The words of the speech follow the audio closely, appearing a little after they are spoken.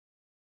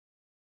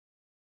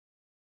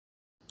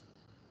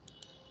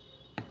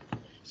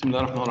بسم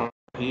الله الرحمن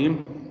الرحيم.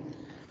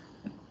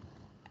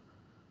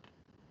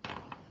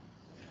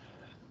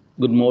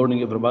 Good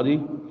morning,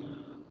 everybody.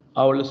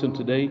 Our lesson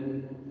today,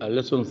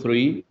 lesson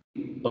 3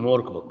 on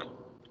workbook.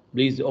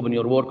 Please open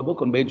your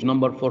workbook on page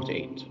number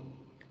 48.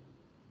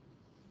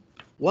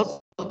 What's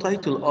the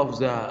title of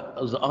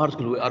the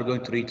article we are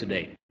going to read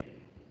today?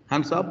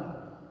 Hands up.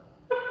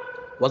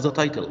 What's the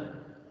title?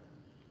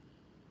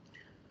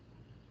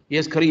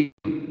 Yes, Kareem.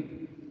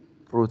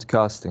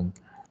 Broadcasting.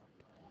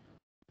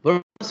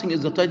 Broadcasting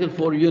is the title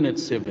for Unit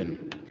 7.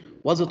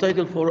 What's the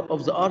title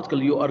of the article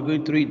you are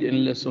going to read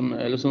in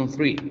lesson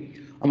 3?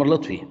 Amr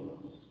Lutfi.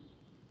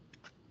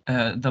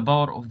 The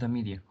power of the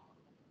media.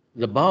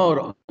 The power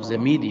of the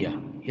media.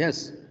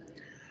 Yes.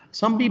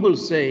 Some people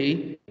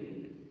say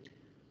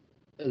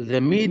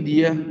the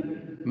media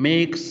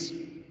makes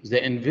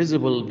the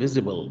invisible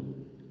visible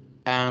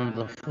and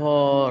the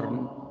far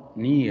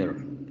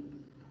near.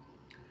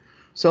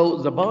 So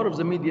the power of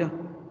the media,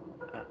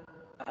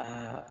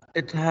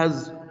 it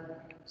has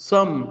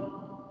some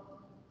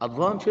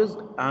advantages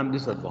and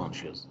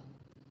disadvantages.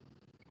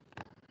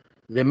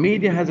 The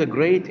media has a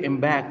great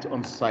impact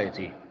on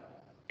society.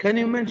 Can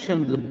you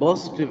mention the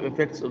positive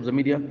effects of the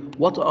media?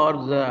 What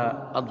are the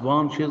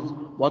advantages?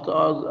 What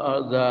are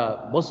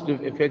the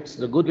positive effects,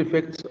 the good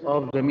effects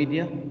of the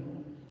media?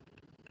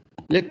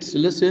 Let's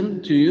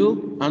listen to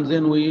you, and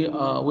then we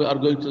are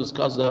going to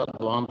discuss the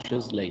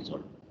advantages later.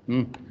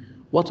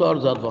 What are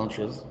the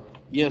advantages?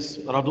 Yes,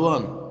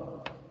 Radwan.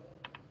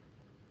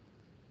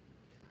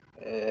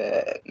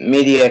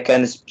 Media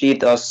can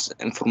spread us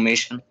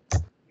information.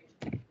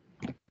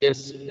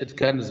 Yes, it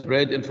can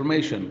spread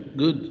information.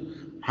 Good.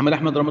 Muhammad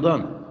Ahmed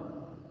Ramadan.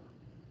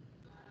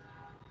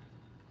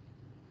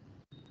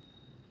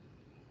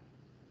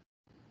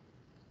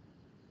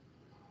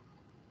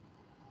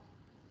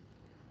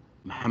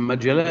 Muhammad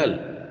Jalal.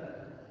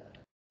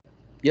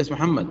 Yes,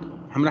 Muhammad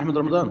Ahmed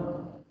Ramadan.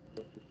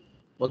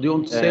 What do you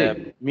want to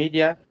say?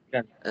 Media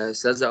can.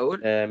 أستاذ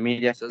أقول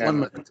Media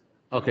can.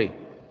 Okay.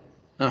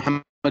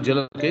 Muhammad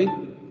Jalal, okay?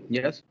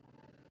 Yes.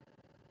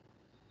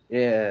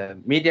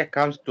 Media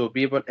comes to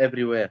people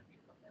everywhere.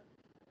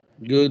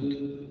 Good.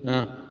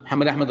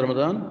 Muhammad Ahmed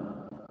Ramadan.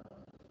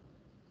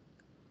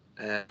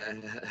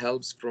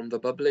 helps from the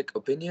public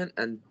opinion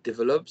and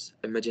develops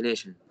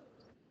imagination.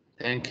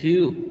 Thank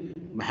you.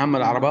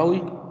 Muhammad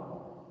Arabawi.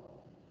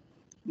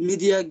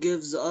 Media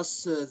gives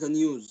us the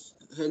news,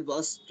 help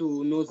us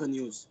to know the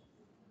news.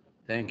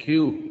 Thank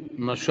you.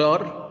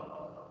 Nashar.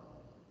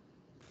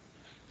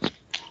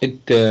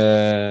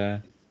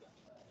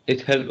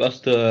 It helps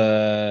us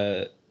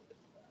to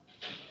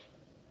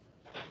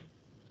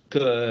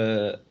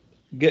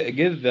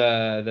give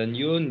the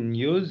new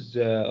news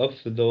of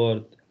the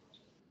world.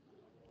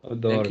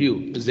 Thank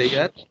you.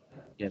 Zayat.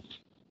 Yes.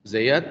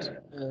 Zayat.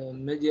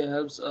 Media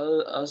helps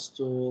us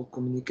to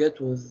communicate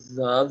with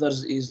the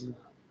others easily.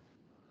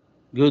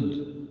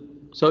 Good.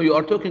 So you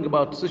are talking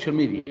about social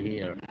media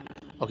here.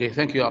 Okay,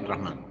 thank you,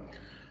 Abdurrahman.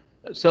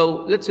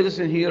 So let's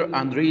listen here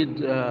and read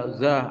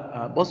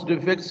the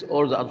positive effects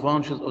or the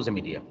advantages of the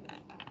media.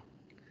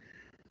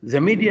 The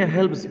media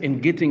helps in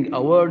getting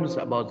awareness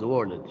about the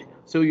world,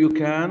 so you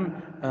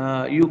can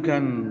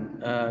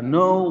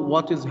know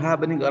what is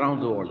happening around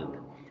the world.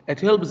 It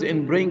helps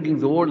in bringing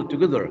the world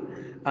together.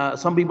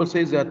 Some people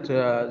say that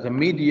the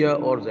media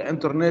or the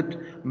internet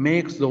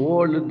makes the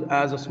world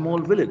as a small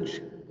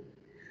village.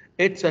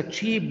 It's a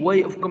cheap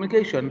way of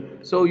communication,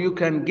 so you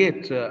can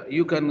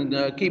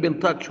keep in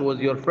touch with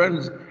your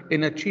friends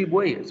in a cheap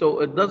way.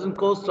 So it doesn't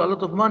cost a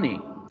lot of money.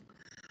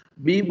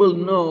 People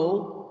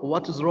know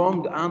what is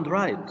wrong and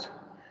right.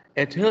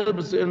 It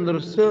helps in the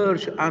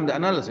research and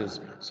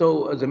analysis.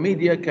 So the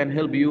media can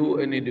help you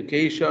in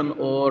education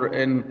or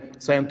in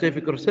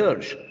scientific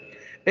research.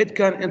 It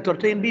can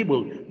entertain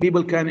people.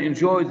 People can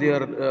enjoy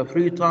their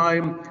free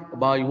time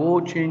by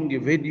watching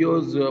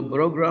videos,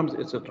 programs,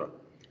 etc.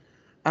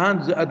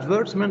 And the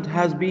advertisement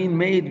has been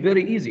made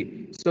very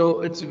easy. So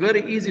it's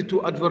very easy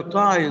to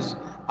advertise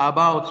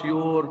about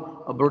your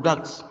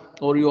products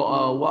or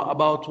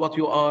about what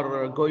you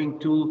are going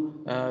to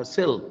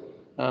sell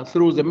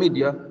through the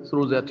media,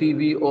 through the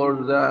TV or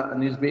the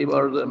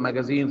newspaper, the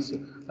magazines,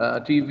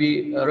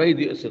 TV,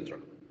 radio, etc.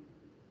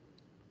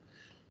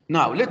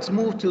 Now let's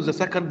move to the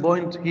second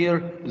point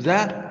here,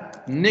 the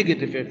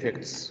negative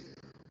effects.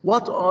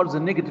 What are the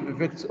negative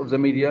effects of the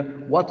media?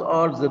 What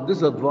are the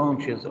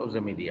disadvantages of the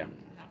media?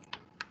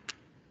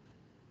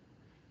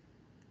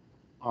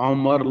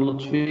 Omar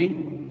Lutfi.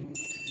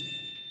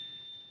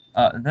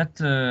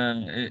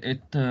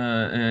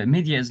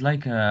 Media is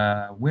like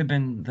a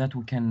weapon that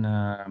we can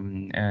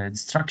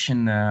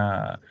destruction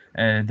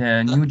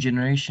the new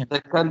generation.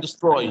 That can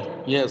destroy,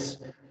 yes.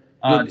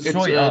 Good.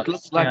 It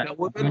looks like a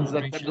weapon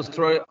that can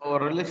destroy our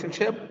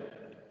relationship.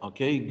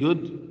 Okay, good.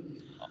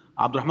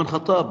 Abdurrahman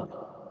Khattab.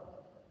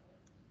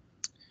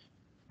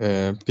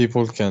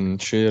 People can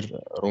share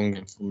wrong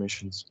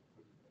information.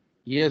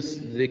 Yes,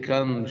 they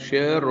can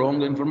share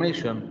wrong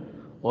information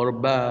or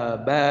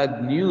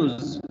bad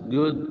news.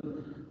 Good.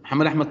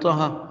 Muhammad Ahmed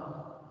Taha.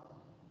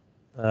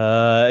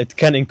 It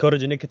can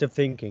encourage negative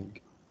thinking.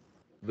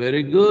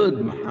 Very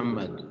good,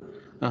 Muhammad.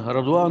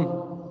 رضوان.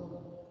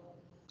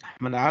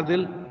 أحمد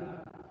عادل.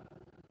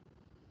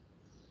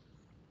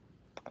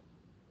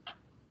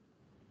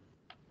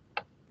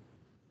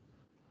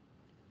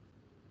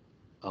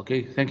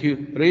 Okay, thank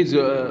you. Raise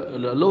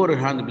lower your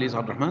hand, please,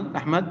 Abdurrahman.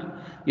 Ahmed.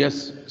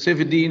 Yes,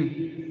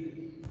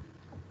 Saifuddin.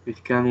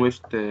 It can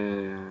waste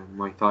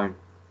my time.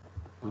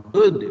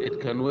 Good. It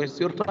can waste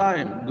your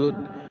time. Good.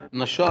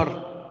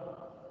 Nashar.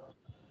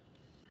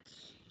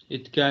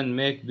 It can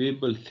make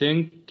people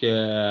think,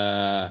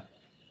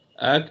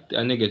 act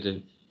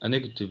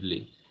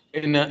negatively.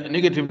 In a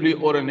negatively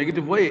or a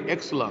negative way.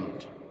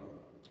 Excellent.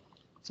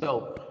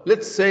 So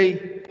let's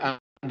say and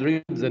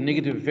read the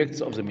negative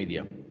effects of the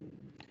media.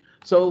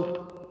 So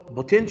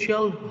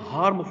potential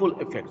harmful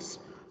effects.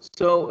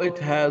 So it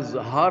has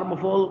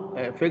harmful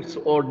effects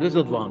or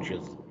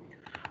disadvantages.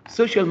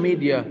 Social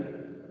media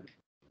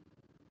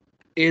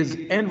is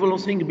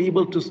influencing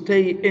people to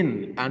stay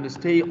in and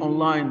stay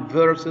online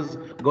versus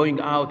going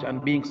out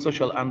and being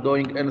social and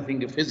doing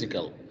anything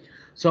physical.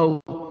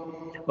 So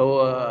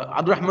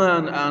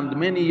Abdurrahman and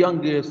many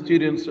young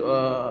students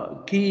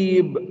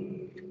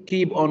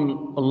keep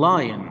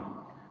online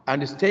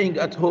and staying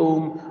at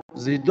home.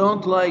 They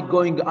don't like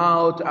going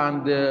out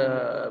and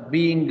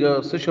being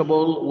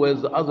sociable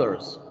with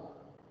others.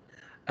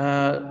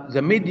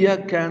 The media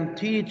can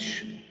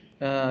teach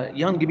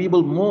young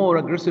people more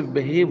aggressive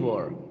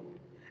behavior.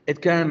 It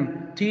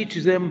can teach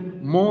them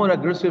more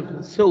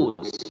aggressive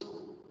thoughts.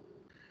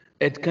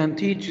 It can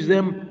teach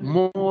them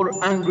more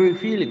angry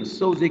feelings,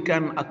 so they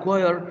can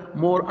acquire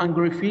more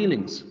angry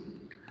feelings.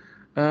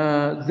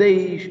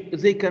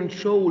 They can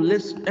show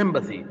less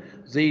empathy.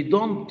 They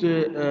don't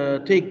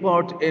take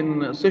part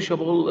in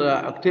sociable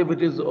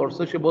activities or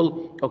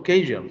sociable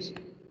occasions.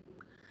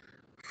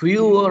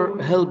 Fewer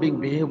helping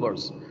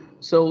behaviors.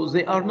 So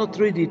they are not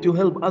ready to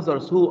help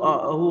others who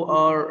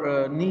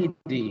are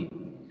needy.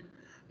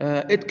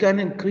 It can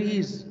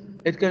increase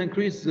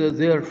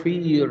their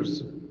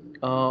fears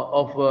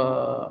of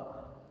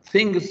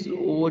things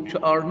which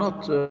are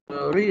not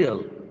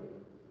real.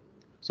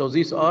 So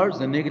these are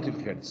the negative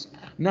effects.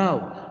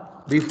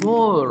 Now,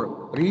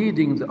 before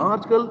reading the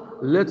article,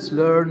 let's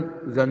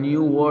learn the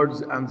new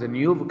words and the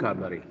new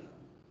vocabulary.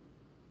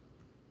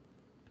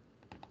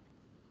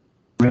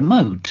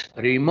 Remote.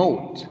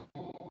 Remote.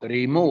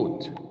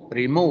 Remote.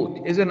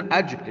 Remote is an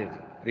adjective.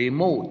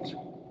 Remote.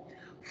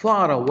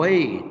 Far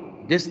away,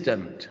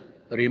 distant,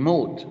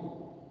 remote.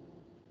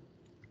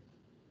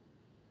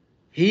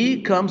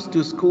 He comes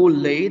to school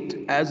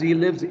late as he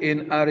lives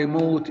in a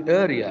remote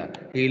area.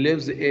 He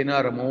lives in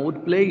a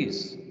remote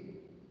place.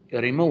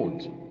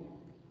 Remote.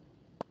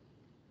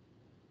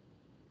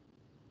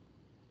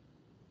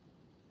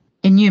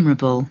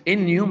 Innumerable.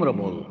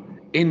 Innumerable.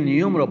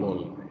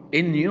 Innumerable.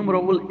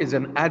 Innumerable is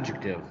an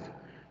adjective.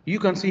 You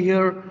can see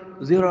here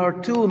there are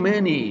too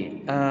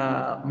many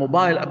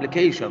mobile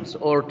applications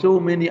or too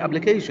many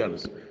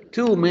applications.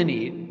 Too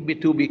many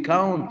to be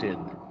counted.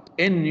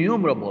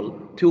 Innumerable,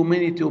 too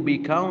many to be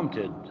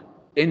counted.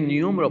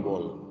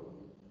 Innumerable.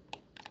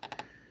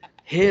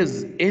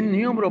 His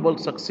innumerable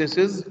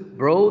successes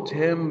brought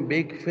him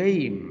big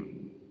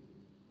fame.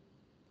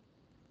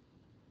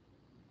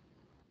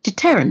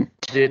 Deterrent.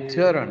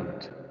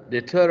 Deterrent.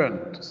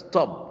 Deterrent.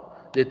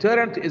 Stop.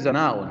 Deterrent is a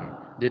noun.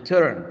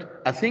 Deterrent.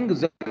 A thing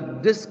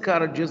that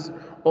discourages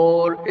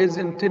or is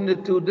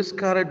intended to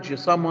discourage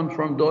someone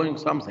from doing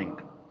something.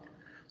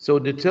 So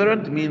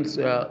deterrent means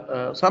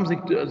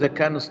something that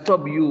can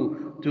stop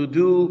you to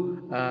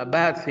do a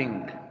bad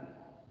thing.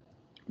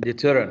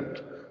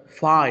 Deterrent.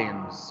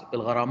 Fines,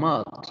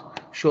 الغرامات,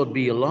 should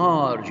be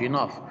large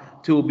enough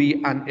to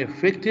be an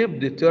effective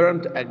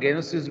deterrent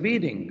against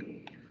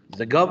speeding.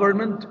 The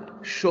government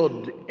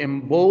should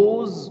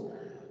impose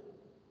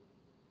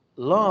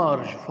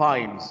large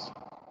fines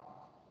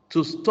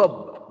to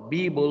stop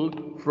people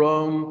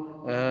from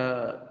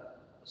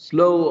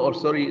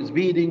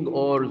speeding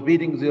or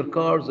speeding their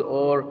cars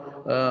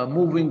or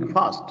moving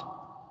fast.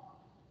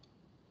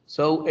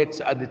 So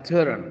it's a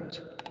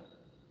deterrent.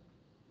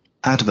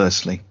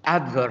 Adversely.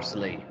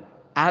 Adversely.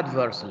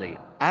 Adversely.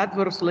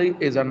 Adversely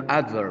is an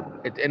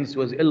adverb. It ends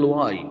with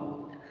ly.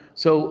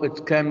 So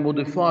it can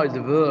modify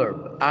the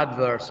verb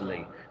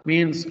adversely.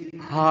 Means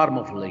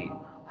harmfully.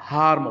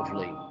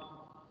 Harmfully.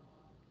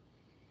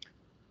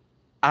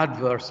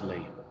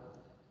 Adversely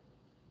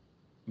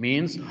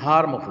means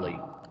harmfully.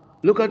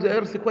 Look at the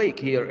earthquake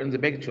here in the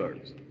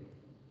pictures.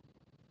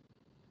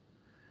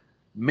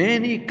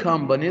 Many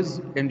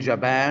companies in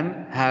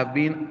Japan have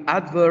been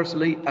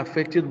adversely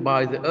affected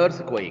by the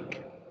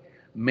earthquake.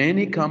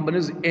 Many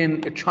companies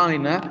in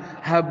China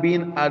have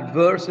been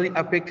adversely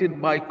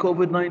affected by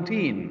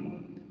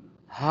COVID-19.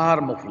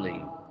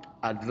 Harmfully,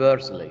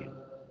 adversely.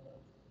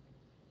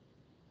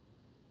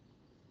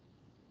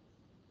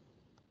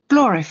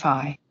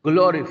 Glorify.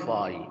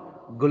 Glorify.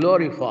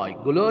 Glorify.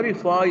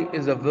 Glorify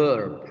is a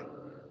verb.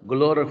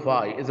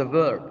 Glorify is a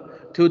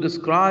verb. To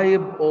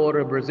describe or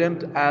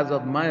represent as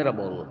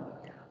admirable.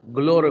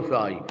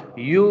 glorify.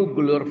 You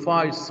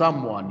glorify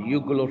someone.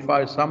 You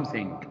glorify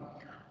something.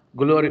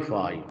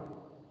 Glorify.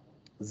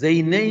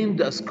 They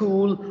named a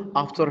school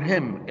after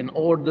him in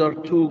order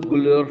to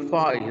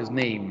glorify his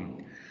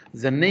name.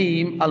 The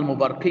name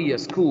Al-Mubarakiya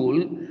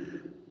school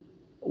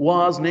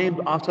was named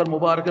after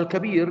Mubarak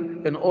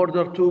al-Kabir in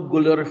order to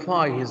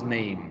glorify his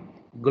name.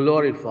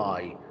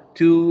 Glorify.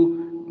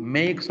 To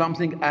make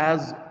something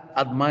as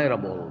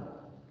admirable.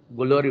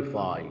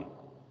 Glorify.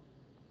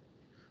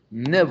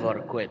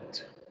 Never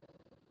quit.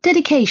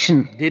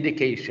 Dedication.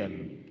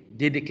 Dedication.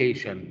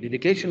 Dedication.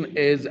 Dedication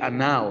is a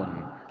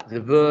noun.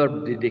 The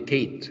verb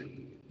dedicate.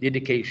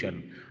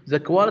 Dedication. The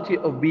quality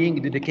of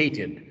being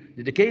dedicated.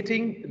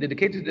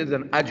 Dedicated is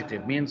an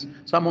adjective, means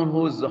someone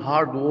who is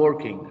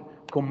hardworking,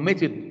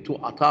 committed to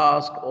a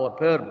task or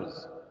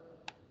purpose.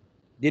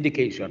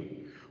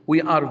 Dedication.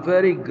 We are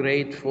very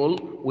grateful,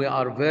 we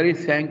are very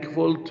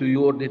thankful to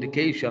your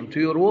dedication to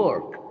your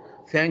work.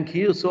 Thank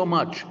you so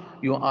much.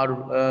 We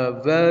are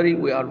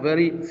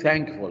very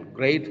thankful,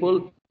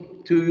 grateful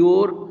to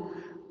your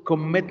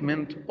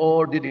commitment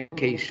or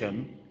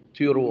dedication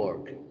to your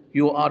work.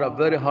 You are a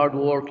very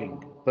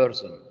hardworking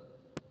person.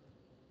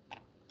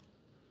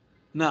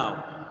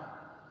 Now,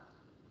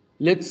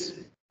 let's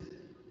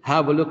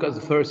have a look at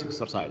the first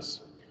exercise.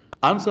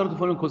 Answer the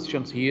following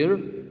questions here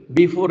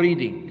before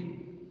reading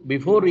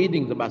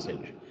the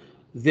passage.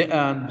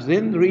 And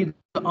then read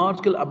the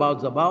article about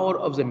the power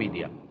of the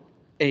media.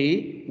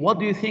 A, what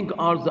do you think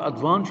are the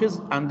advantages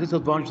and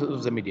disadvantages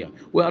of the media?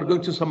 We are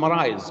going to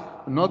summarize,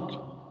 not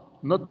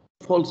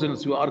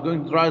falseness. We are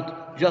going to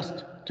write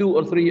just 2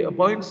 or 3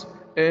 points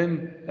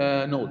in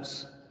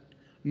notes.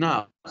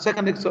 Now,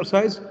 second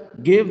exercise,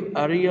 give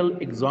a real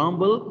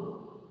example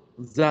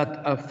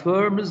that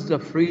affirms the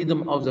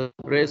freedom of the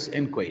press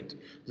in Kuwait.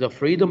 The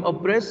freedom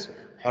of press,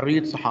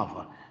 حرية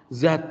صحافة.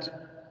 That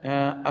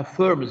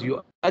affirms,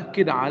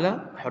 يؤكد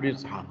على حرية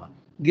الصحافة.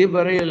 Give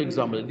a real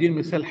example. دي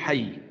مثال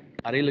حي.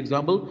 A real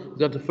example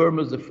that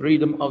affirms the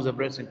freedom of the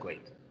press in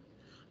Kuwait.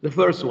 The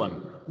first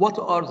one, what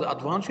are the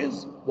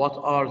advantages? What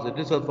are the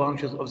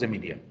disadvantages of the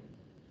media?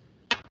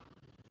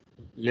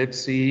 Let's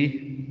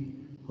see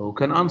who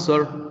can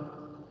answer.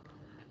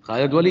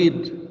 Khalid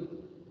Walid.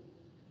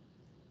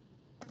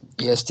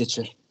 Yes,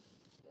 teacher.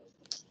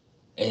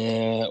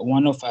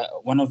 One of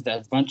the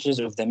advantages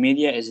of the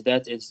media is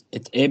that it's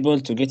able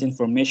to get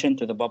information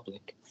to the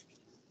public.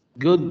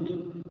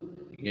 Good.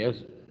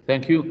 Yes.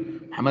 Thank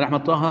you. Muhammad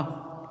Ahmad Taha.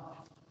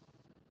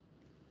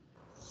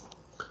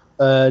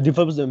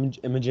 Develops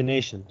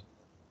imagination.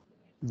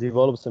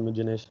 Develops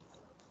imagination.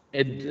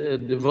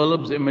 It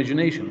develops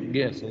imagination.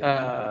 Yes.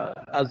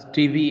 As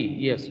TV.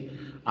 Yes.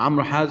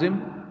 Amr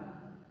Hazim.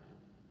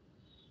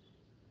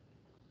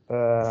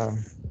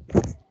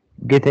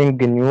 Getting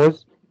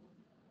news.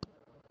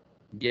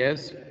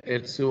 Yes.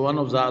 It's one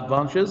of the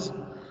advantages.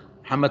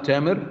 Muhammad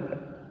Tamir.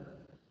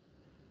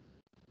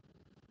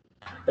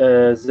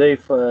 They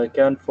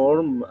can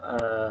form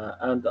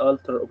and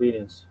alter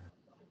opinions.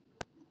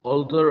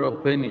 Alter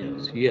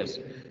opinions. Yes.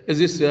 Is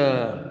this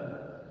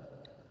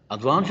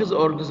advantages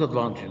or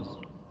disadvantages?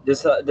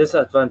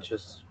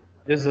 Disadvantages.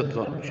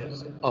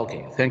 Disadvantages.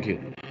 Okay. Thank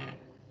you.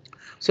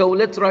 So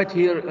let's write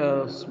here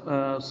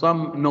some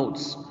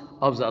notes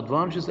of the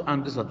advantages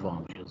and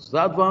disadvantages.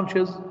 The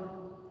advantages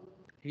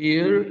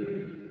here,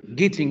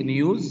 getting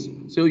news,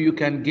 so you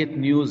can get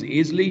news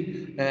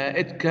easily.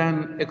 It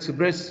can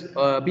express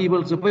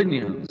people's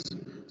opinions.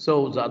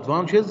 So the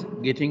advantages,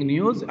 getting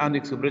news and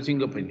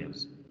expressing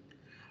opinions.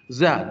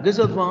 The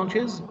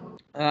disadvantages,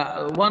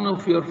 one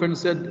of your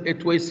friends said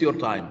it wastes your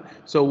time.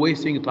 So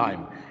wasting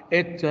time.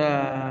 It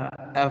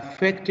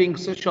affecting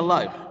social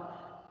life.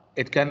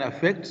 It can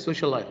affect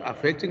social life,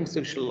 affecting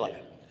social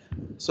life.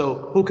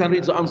 So who can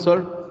read the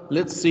answer?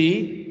 Let's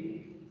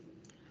see.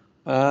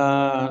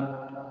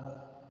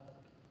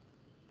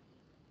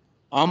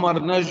 Omar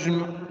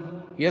Najm.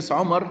 Yes,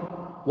 Omar.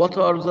 What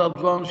are the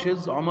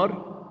advantages, Omar?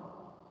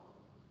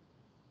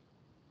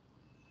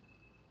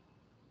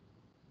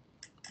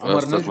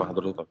 Omar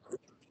Najm.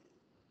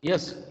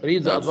 Yes,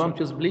 read the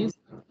advantages, please.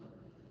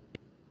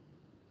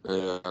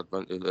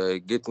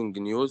 Getting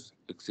news,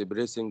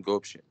 expressing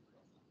option.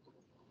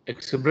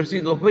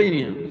 Expressing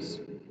opinions.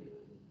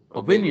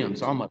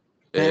 Opinions, Omar.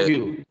 Thank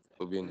you.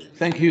 Opinion.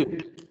 Thank you.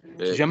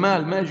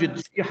 Jamal Majid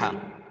Shiha.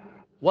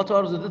 What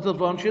are the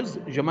disadvantages?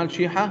 Jamal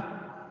Shiha.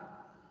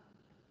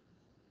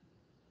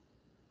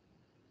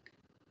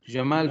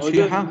 Jamal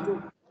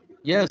Shiha.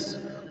 Yes.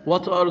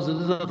 What are the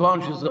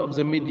disadvantages of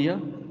the media?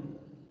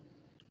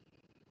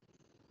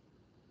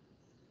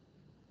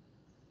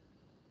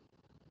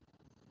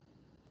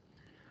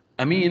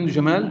 Amin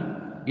Jamal.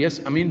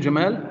 Yes, Amin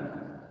Jamal.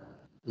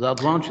 The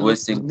advantages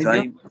Wasting of the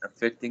media. time,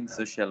 affecting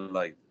social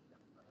life.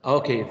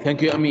 Okay,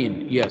 thank you,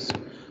 Amin. Yes.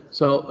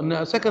 So,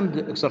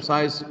 second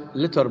exercise,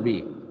 letter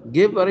B.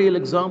 Give a real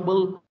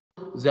example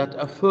that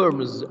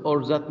affirms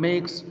or that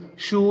makes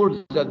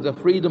sure that the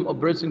freedom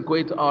of press in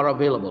Kuwait are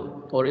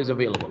available or is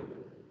available.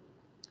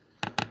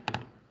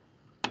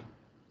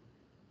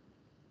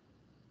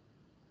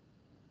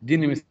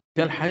 اديني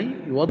مثال حي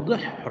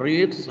يوضح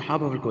حرية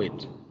الصحافة في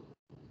الكويت.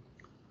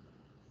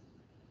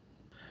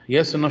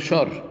 يس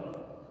النشار.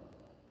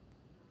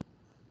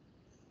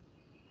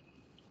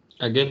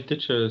 Again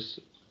teacher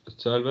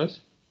السؤال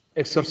بس.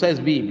 Exercise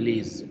B,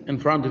 please. In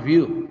front of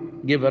you,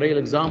 give a real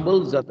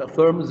example that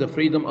affirms the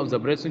freedom of the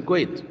press in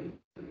Kuwait.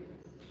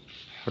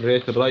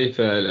 حرية الرأي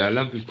في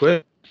الإعلام في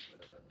الكويت.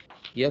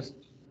 Yes.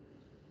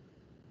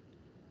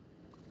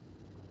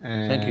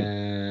 Thank you.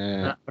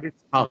 حرية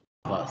الصحافة.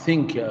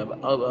 Think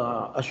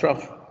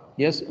أشرف.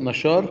 Yes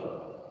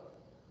نشار.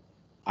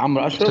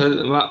 عمرو أشرف.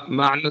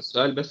 ما عندنا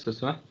السؤال بس لو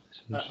سمحت.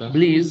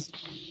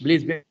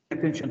 Please pay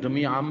attention to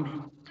me, Amr.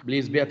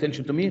 Please pay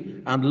attention to me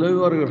and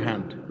lower your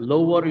hand.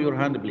 Lower your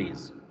hand,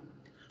 please.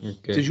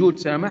 Okay. سجود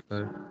سامح.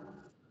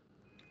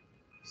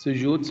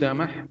 سجود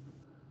سامح.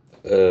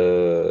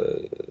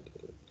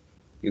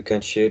 You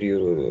can share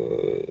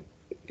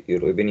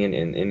your opinion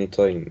in any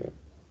time,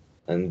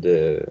 and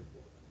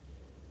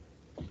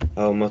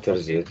how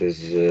matters it is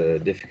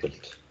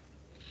difficult.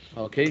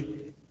 Okay.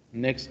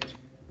 Next.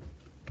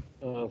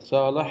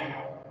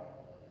 صالح.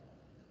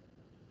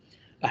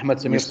 أحمد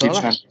سمير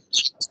صالح.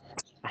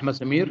 أحمد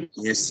سمير.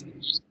 Yes.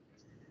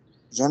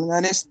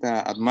 Journalists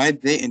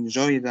admit they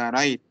enjoy the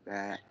right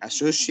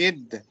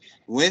associated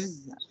with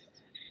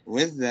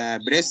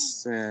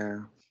press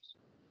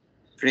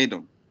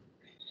freedom.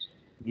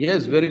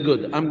 Yes, very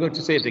good. I'm going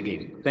to say it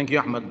again. Thank you,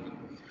 Ahmed.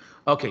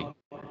 Okay.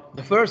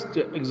 The first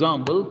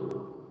example.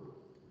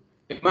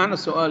 معنى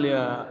السؤال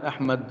يا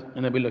أحمد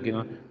أنا بقول لك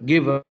هنا.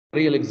 Give a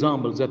real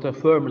example that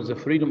affirms the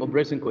freedom of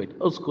press in Kuwait.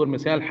 اذكر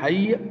مثال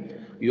حي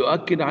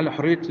يؤكد على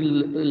حرية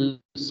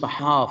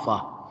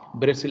الصحافة.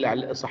 بريس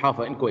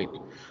الصحافة in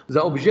Kuwait.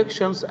 The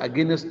objections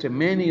against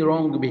many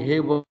wrong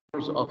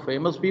behaviors of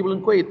famous people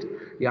in Kuwait.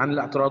 يعني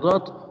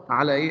الاعتراضات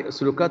على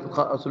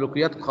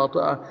السلوكيات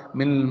الخاطئة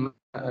من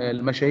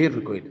المشاهير في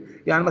الكويت.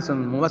 يعني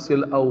مثلا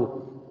ممثل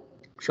أو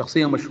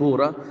شخصية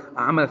مشهورة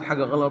عملت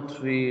حاجة غلط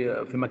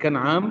في مكان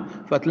عام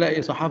فتلاقي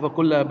الصحافة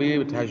كلها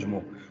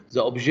بتهاجمه.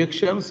 The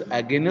objections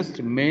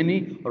against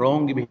many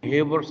wrong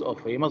behaviors of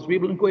famous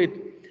people in Kuwait.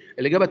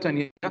 الإجابة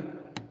الثانية.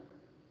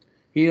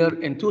 Here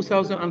in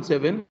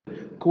 2007,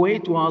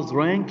 Kuwait was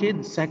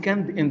ranked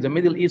second in the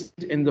Middle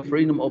East in the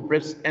Freedom of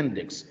Press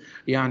Index.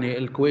 يعني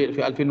الكويت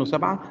في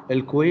 2007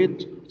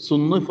 الكويت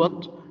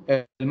صنفت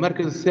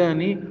المركز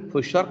الثاني في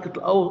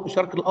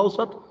الشرق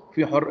الأوسط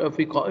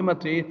في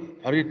قائمة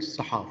حرية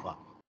الصحافة.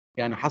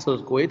 يعني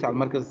حصلت الكويت على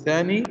المركز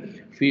الثاني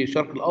في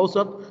الشرق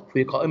الأوسط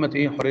في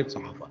قائمة حرية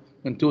الصحافة.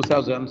 In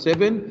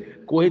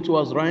 2007, Kuwait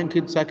was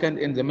ranked second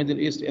in the Middle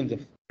East in the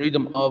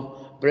Freedom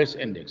of Press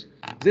Index.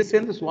 This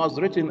sentence was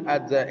written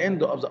at the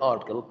end of the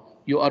article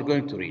you are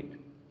going to read.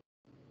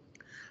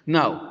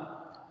 Now,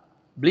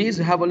 please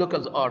have a look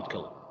at the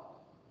article.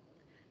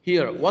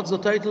 Here, what's the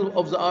title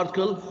of the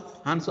article?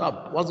 Hands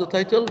up. What's the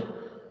title?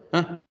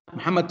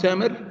 Muhammad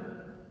Tamir?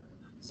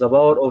 The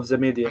power of the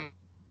media.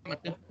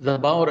 The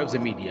power of the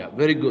media.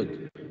 Very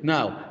good.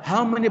 Now,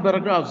 how many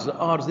paragraphs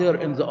are there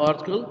in the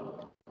article?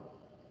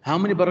 How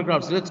many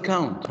paragraphs? Let's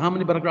count. How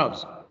many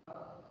paragraphs?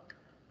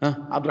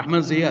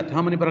 Abdurrahman Ziyad,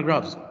 how many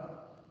paragraphs?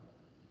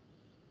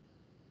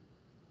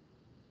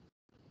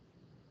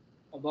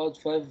 About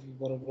 5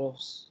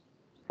 paragraphs.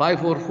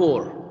 5 or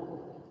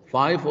 4?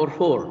 5 or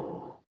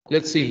 4?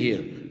 Let's see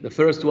here. The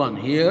first one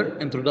here,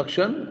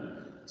 introduction,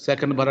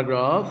 second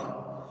paragraph,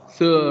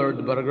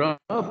 third paragraph,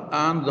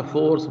 and the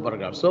fourth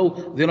paragraph.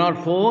 So there are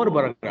 4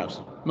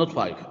 paragraphs, not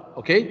 5.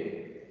 Okay?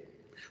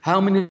 How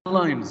many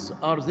lines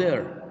are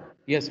there?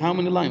 Yes, how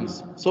many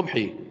lines?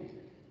 Subhi?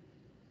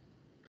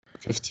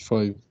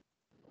 55.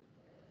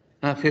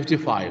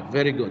 55,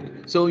 very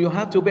good. So you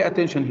have to pay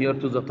attention here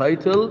to the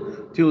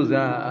title, to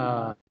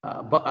the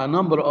a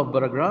number of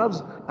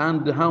paragraphs,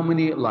 and how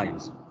many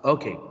lines.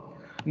 Okay.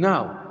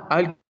 Now,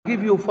 I'll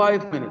give you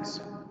 5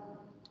 minutes.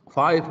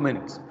 5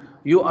 minutes.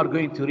 You are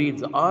going to read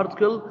the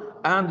article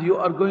and you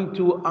are going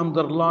to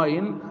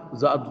underline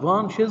the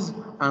advantages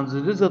and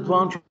the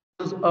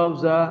disadvantages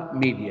of the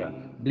media.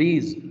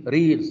 Please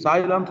read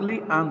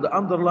silently and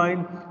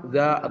underline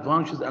the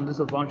advantages and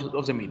disadvantages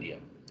of the media.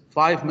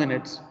 5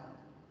 minutes.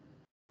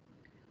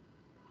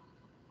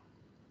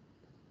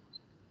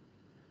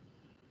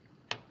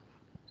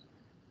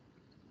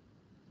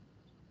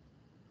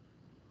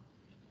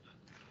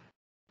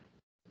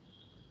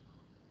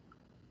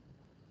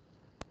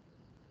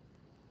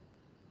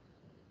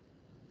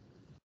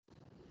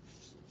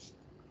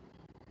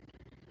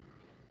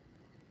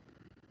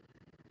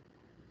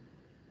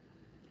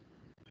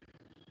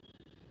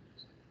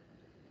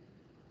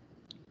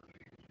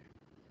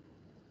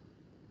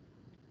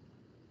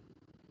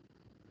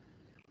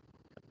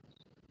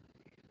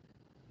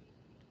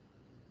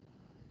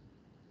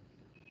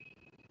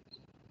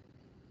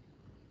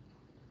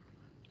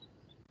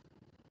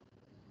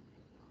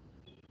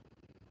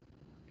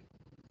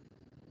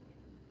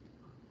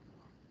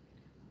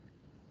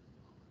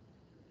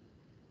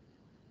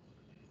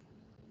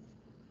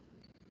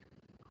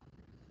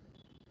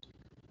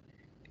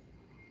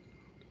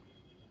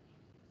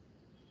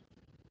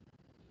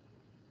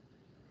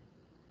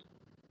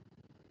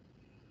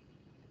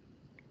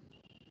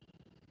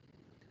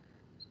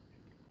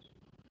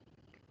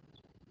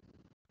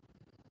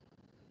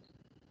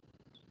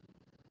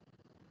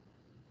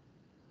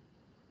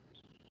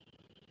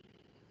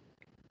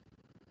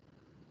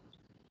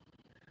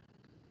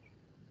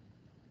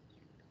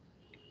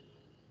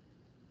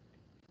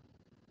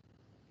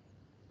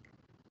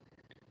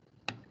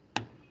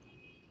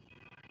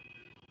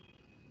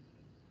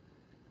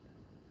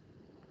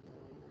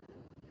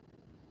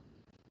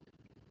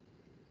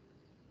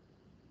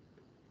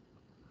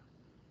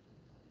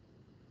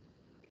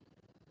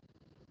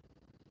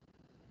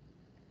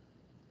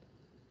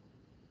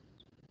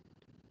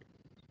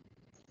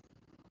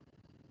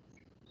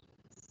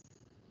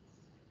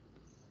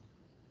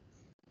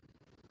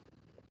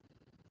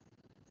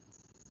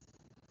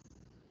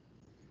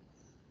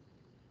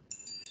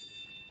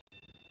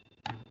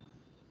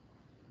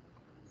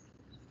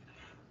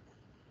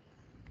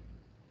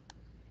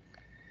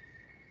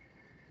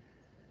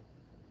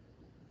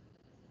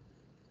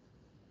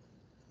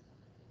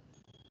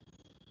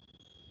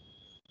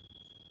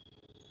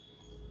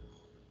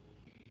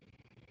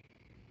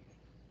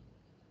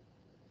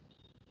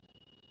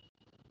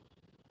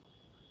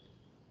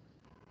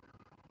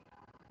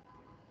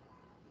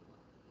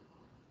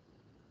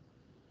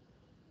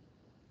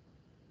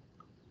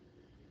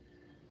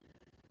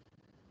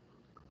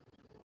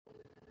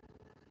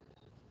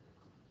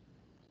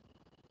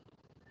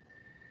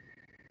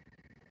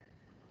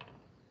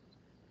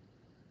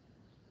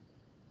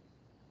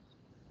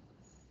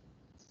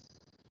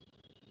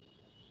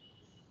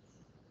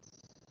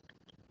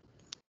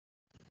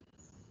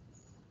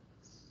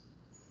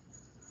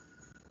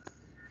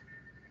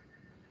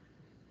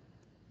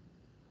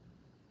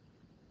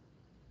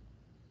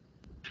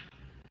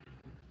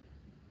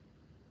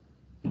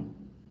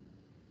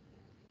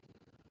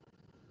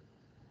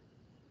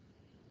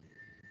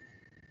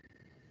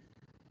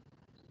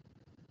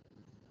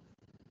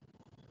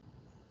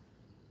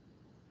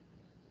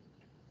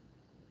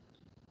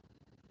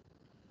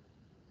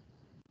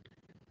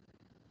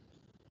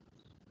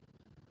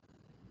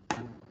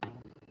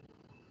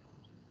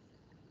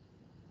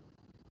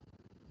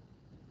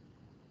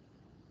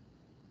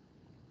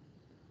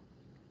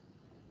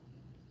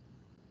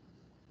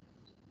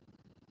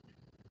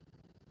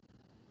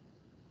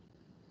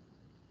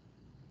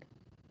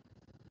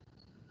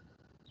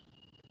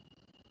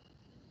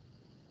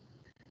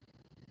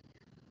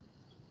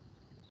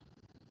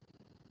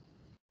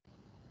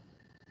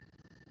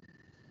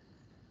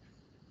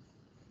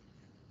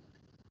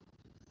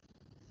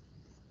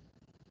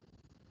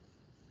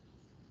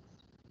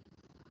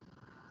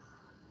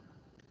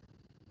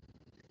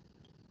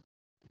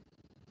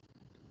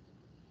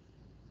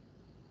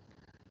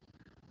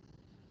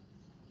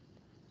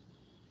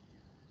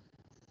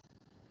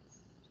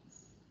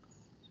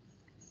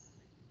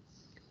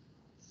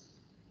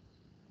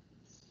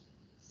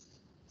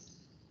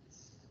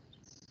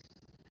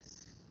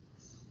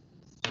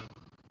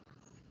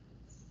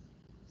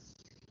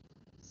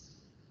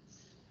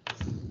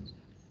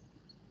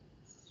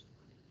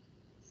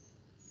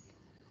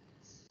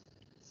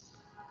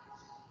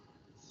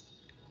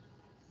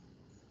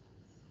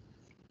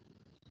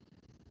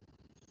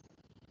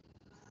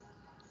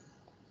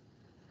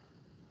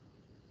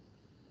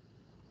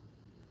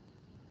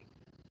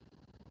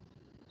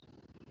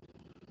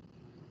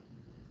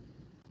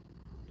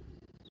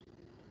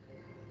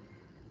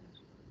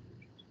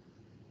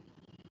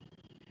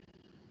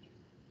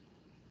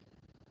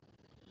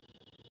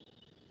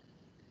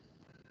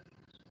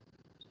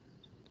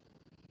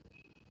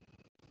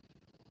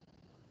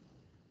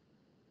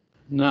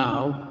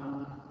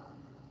 Now,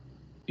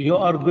 you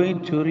are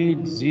going to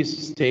read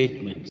these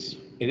statements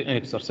in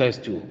exercise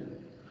 2.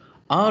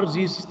 Are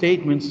these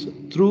statements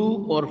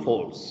true or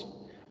false?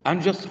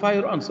 And justify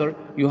your answer.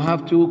 You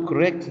have to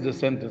correct the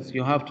sentence.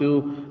 You have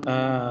to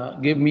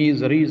give me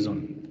the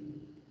reason.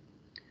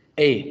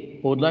 A.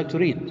 Who would like to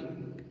read?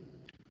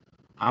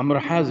 Amr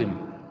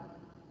Hazim.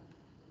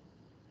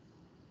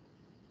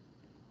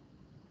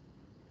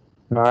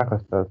 معك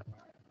أستاذ.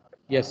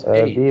 Yes,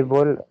 A.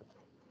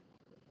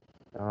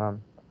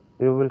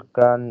 People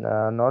can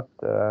not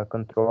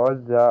control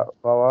the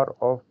power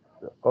of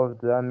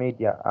the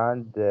media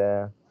and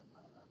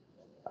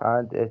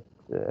its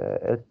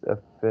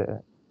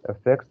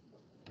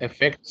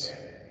effects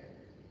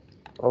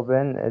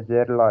upon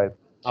their lives.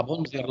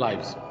 Upon their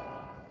lives.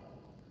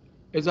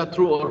 Is that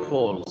true or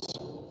false?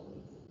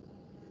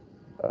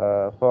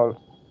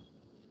 False.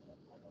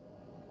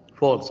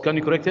 False. Can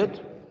you correct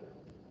it?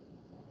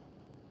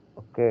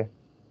 Okay.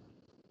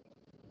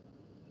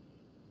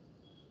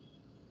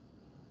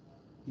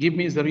 Give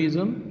me the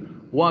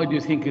reason. Why do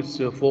you think it's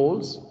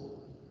false?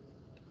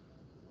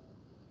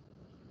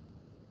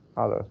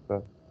 حاضر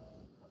أستاذ.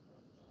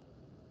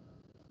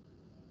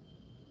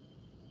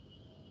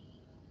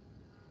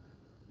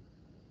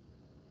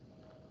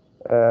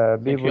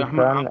 People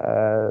can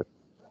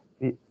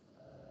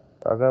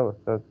أجاوب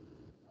أستاذ.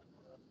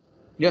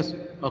 Yes.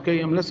 Okay,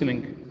 I'm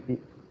listening.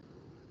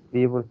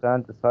 People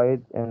can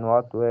decide in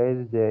what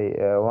ways they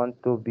want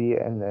to be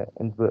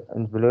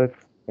involved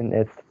in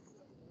it.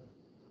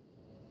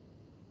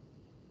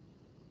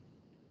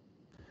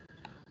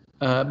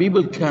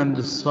 People can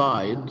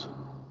decide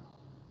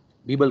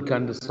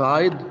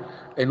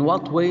in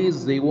what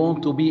ways they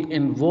want to be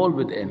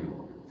involved in.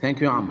 Thank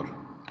you, Amr.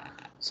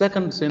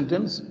 Second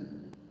sentence,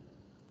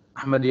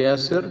 Ahmed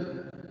Yasser.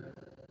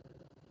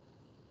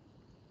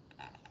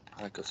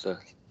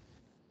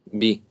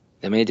 B.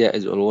 The media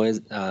is always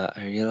a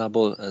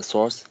reliable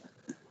source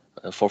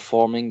for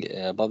forming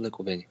public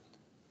opinion.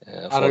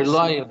 A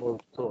reliable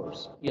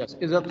source. Yes.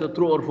 Is that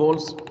true or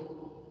false?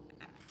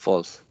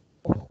 False.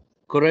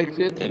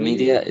 Corrected. The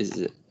media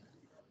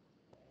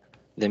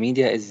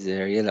is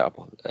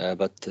reliable,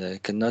 but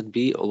cannot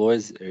be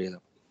always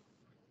reliable.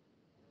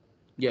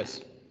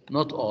 Yes,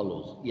 not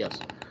always. Yes.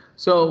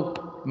 So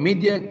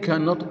media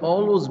cannot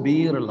always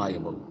be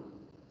reliable.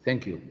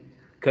 Thank you.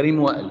 Karim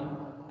Wael.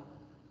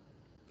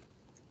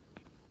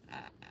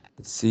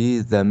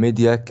 C. The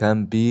media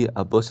can be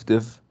a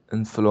positive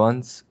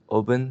influence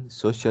upon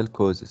social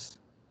causes.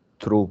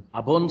 True.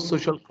 Upon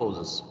social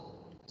causes.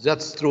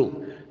 That's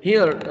true.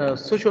 Here,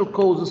 social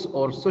causes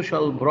or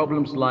social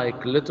problems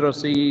like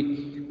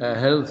literacy,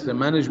 health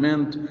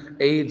management,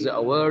 AIDS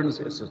awareness,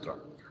 etc.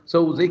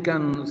 So they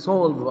can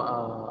solve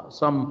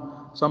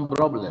some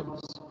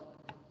problems.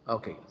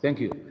 Okay, thank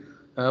you.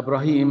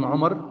 Ibrahim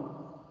Omar.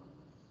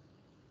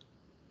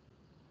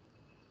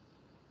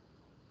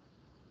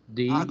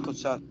 D.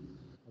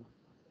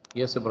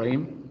 Yes,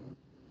 Ibrahim.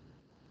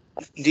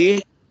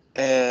 D.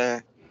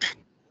 The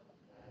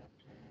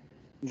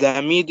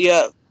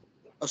media.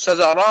 أستاذ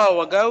أقراها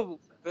وأجاوب.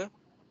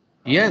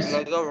 Yes.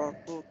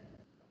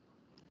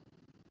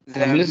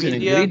 I'm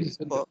listening. Read.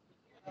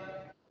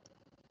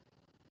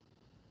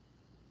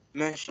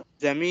 ماشي.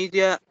 The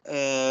media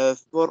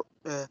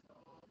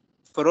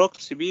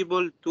forces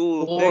people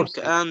to think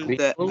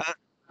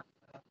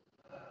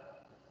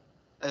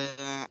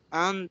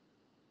and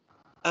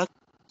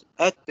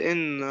act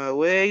in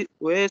ways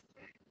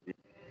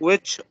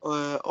which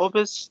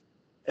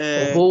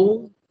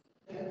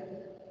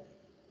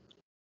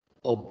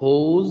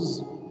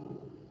oppose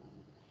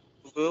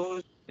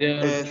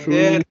their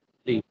true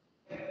belief.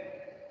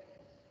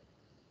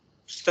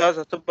 أستاذ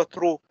هتبقى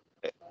true.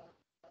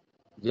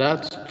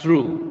 That's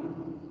true.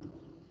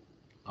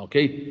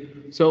 Okay,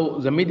 so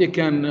the media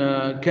can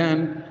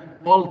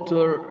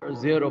alter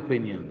their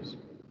opinions.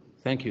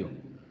 Thank you.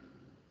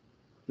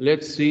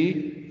 Let's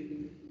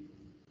see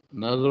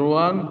another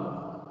one.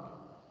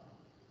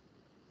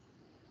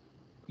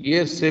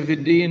 Yes,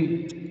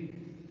 Saifuddin.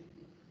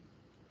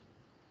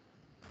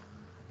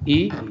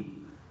 E.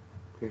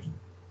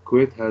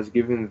 Kuwait has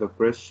given the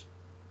press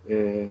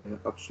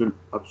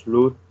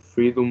absolute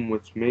freedom,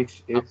 which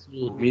makes its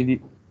media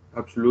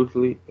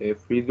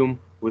freedom,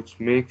 which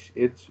makes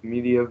its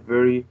media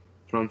very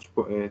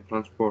transparent.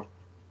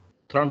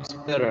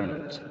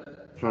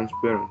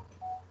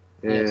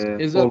 Yes.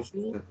 Is False.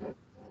 that true?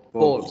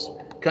 False.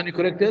 Can you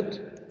correct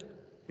it?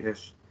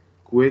 Yes.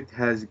 Kuwait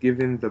has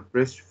given the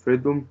press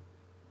freedom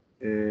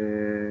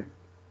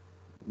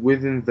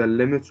within the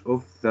limits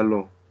of the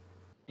law.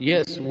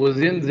 Yes,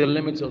 within the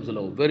limits of the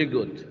law. Very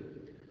good.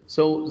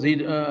 So the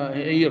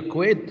here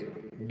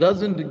Kuwait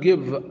doesn't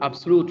give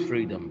absolute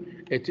freedom.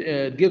 It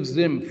gives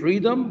them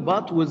freedom,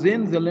 but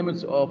within the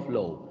limits of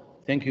law.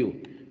 Thank you.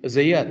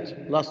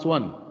 Zayat, last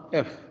one.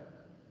 F.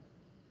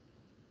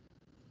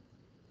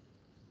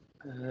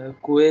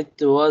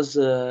 Kuwait was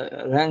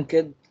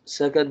ranked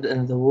second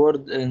in the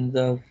world in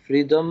the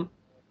freedom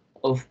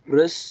of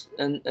press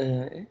and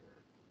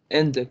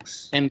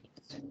index.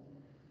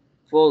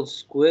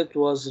 False. Kuwait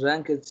was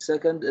ranked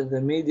second in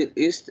the Middle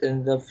East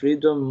in the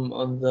Freedom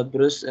on the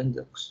Press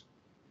Index.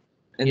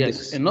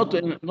 Yes, and not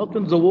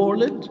in the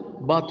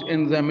world, but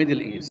in the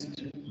Middle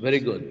East. Very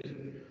good.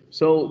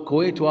 So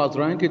Kuwait was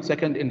ranked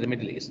second in the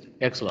Middle East.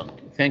 Excellent.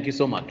 Thank you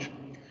so much.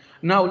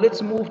 Now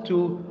let's move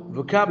to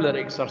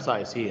vocabulary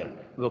exercise here.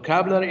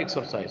 Vocabulary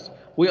exercise.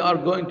 We are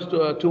going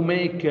to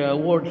make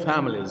word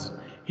families.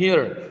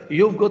 Here,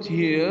 you've got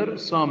here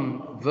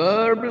some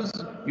verbs.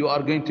 You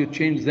are going to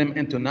change them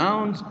into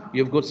nouns.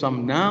 You've got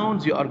some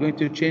nouns. You are going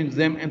to change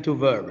them into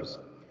verbs.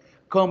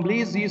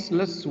 Complete these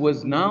lists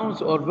with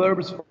nouns or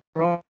verbs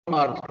from the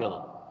article.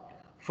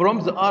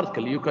 From the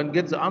article, you can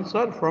get the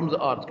answer from the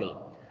article.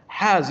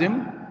 Hazim,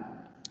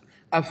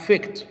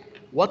 affect.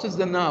 What is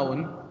the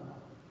noun?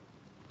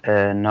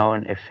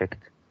 Noun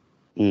effect.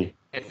 E.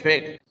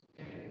 Effect.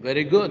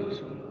 Very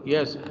good.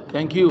 Yes,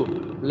 thank you.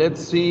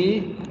 Let's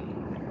see.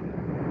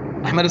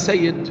 Ahmed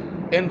Sayyid,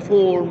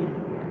 inform.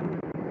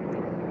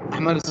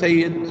 Ahmed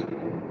Sayyid,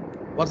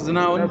 what's the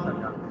noun?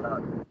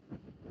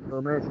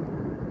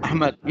 Information.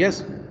 Ahmed,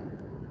 yes.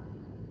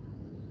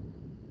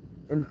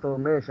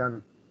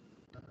 Information.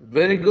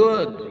 Very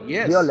good.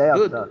 Yes, Violet,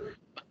 good. sir.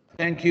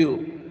 Thank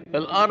you.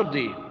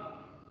 Al-Ardi.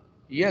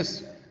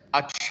 Yes.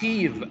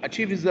 Achieve.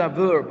 Achieve is a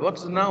verb.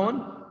 What's the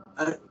noun?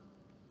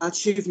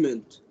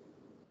 Achievement.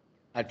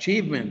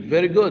 Achievement.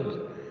 Very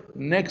good.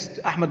 Next,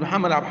 Ahmed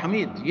Muhammad Abd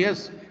Hamid.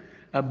 Yes.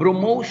 A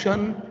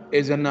promotion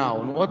is a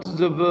noun. What's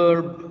the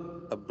verb?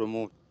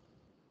 promote.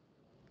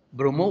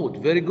 Promote.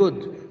 Very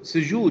good.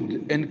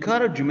 Sujood.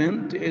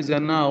 Encouragement is a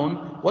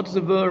noun. What's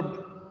the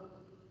verb?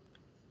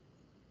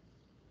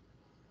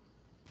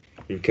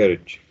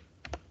 Encourage.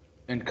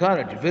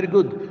 Encourage. Very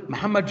good.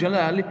 Muhammad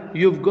Jalal,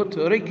 you've got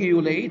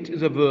regulate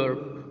is a verb.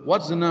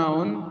 What's the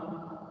noun?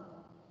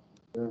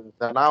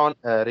 The noun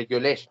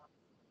regulation.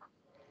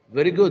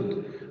 Very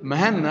good.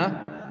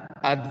 Mahanna,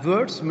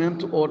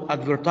 advertisement or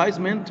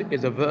advertisement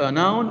is a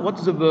noun.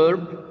 What's the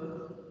verb?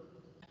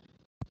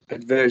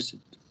 Adverse.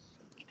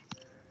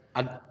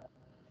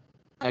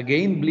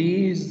 Again,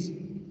 please.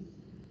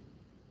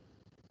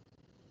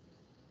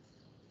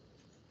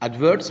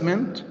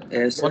 Advertisement.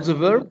 Yes. What's the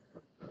verb?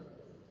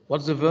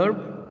 What's the verb?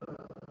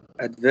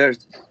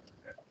 Adverse.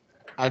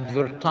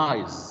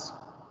 Advertise.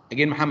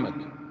 Again, Muhammad.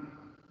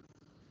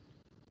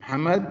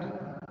 Muhammad,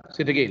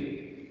 say it again.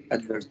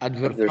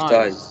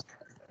 Advertise.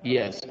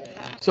 Yes.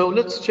 So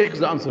let's check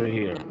the answer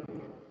here.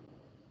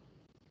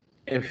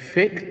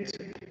 Effect,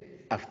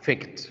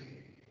 affect.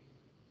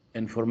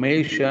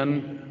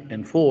 Information,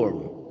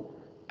 inform.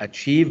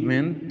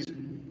 Achievement,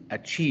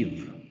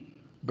 achieve.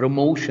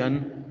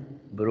 Promotion,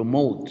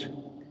 promote.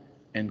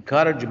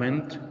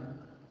 Encouragement,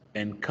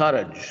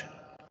 encourage.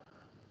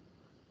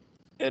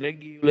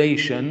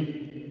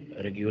 Regulation,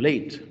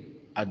 regulate.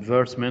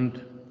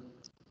 Advertisement,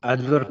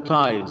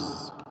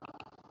 advertise.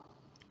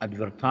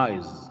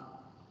 Advertise.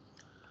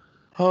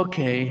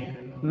 Okay,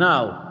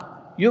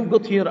 now you've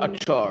got here a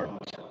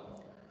chart.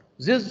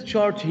 This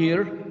chart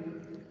here,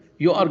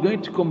 you are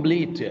going to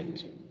complete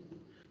it.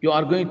 You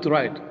are going to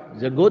write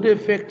the good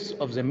effects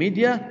of the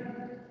media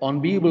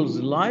on people's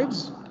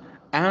lives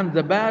and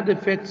the bad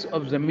effects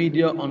of the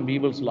media on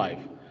people's life.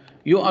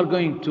 You are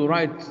going to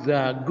write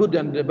the good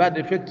and the bad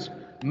effects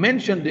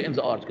mentioned in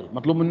the article.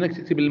 مطلوب منك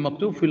تكتب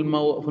المكتوب في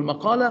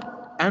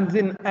المقالة and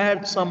then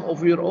add some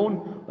of your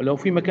own. ولو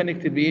في مكان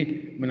اكتب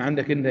ايه من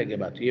عندك انت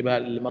اجابات. يبقى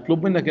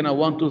المطلوب منك هنا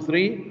 1 2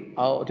 3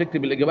 او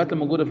تكتب الاجابات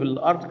الموجودة في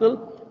الارتكل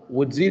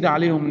وتزيد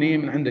عليهم من ايه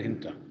من عندك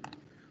انت.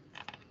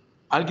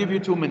 I'll give you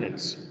 2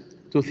 minutes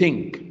to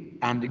think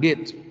and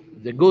get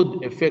the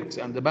good effects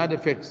and the bad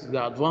effects,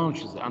 the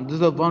advantages and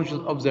disadvantages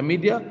of the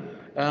media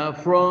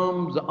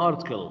from the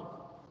article.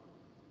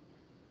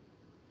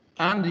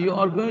 And you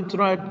are going to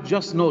write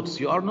just notes.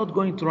 You are not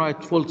going to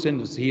write full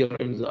sentence here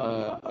in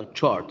the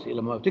chart.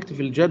 لما بتكتب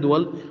في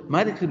الجدول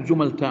ما تكتب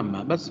جمل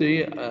تامة بس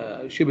هي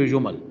شبه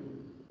جمل.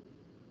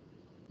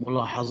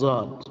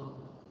 ملاحظات.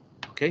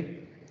 Okay.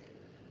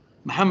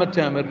 محمد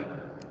تامر,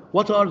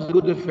 what are the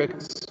good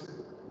effects?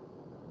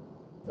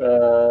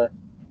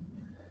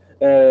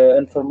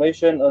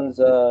 Information on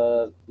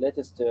the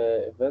latest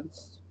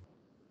events.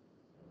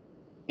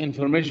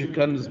 Information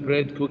can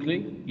spread quickly.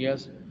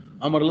 Yes.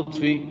 Amar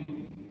Lutfi.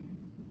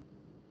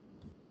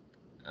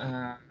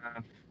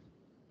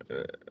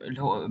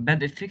 اللي هو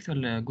bad effect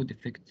ولا good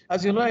effect?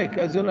 As you like,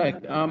 as you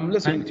like. I'm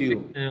listening to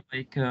you.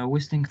 Like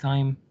wasting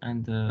time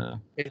and.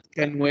 It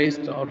can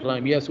waste our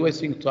time. Yes,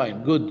 wasting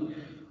time. Good.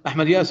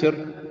 Ahmed Yasser.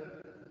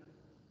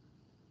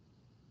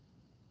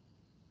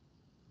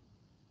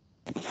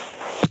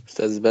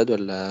 أستاذ bad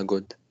ولا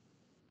good?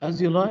 As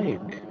you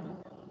like.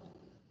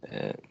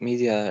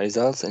 Media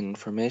results and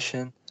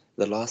information,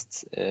 the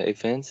last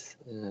events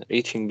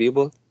reaching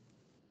people,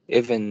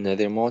 even the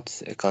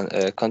remote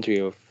country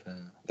of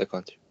the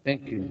country.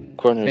 Thank you.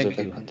 Corners Thank of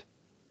the you. country.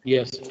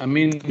 Yes,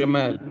 Amin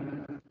Jamal.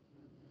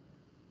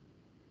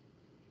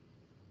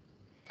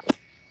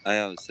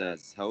 أيوة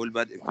أستاذ هقول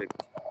bad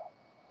effect.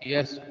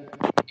 Yes.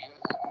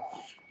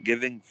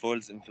 Giving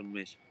false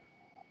information.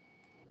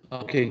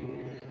 Okay.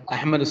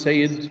 Ahmed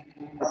Sayed.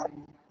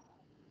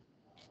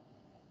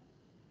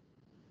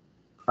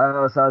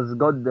 says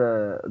good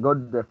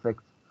effect.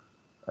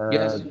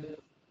 Yes.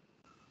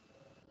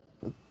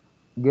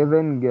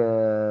 Giving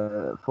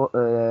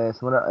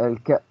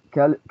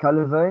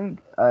Calving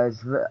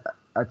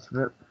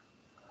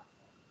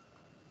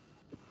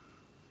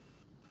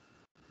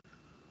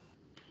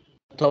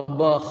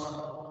طباخ.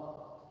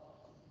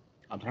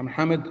 عبد الرحمن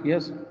حامد.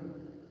 Yes.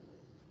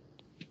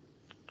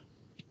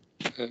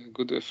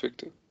 good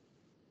effect.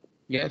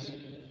 Yes.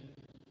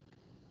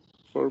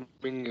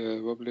 Forming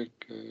public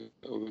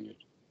opinion.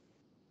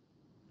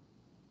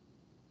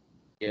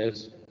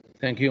 Yes.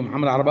 Thank you.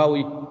 محمد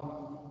عرباوي.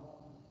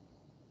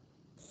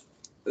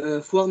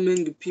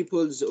 Forming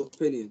people's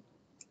opinion.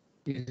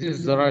 This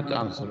is the right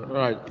answer.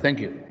 Right. Thank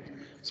you.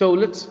 So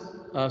let's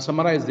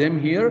summarize them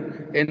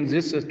here in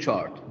this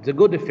chart. The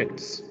good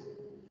effects.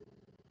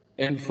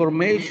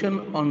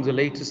 Information on the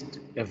latest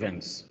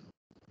events.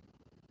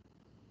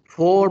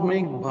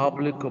 Forming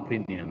public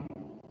opinion.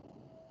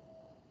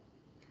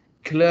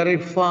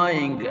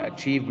 Clarifying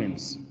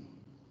achievements.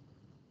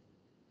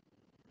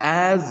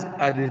 As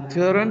a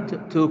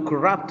deterrent to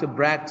corrupt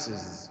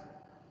practices.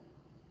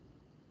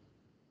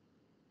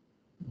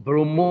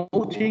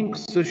 Promoting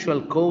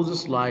social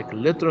causes like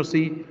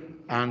literacy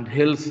and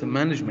health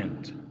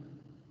management.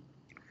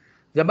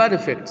 The bad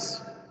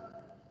effects.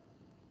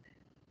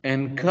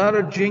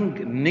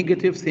 Encouraging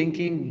negative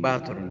thinking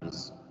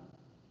patterns.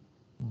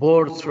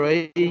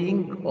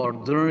 Portraying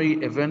ordinary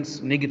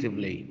events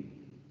negatively.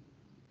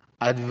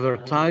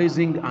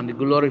 Advertising and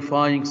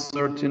glorifying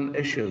certain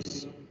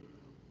issues.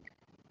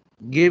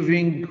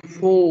 Giving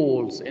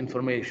false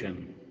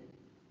information.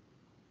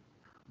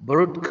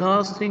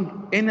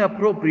 Broadcasting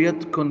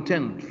inappropriate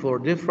content for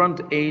different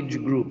age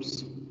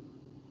groups.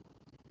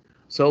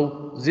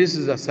 So this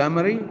is a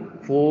summary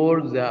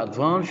for the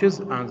advantages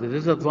and the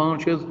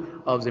disadvantages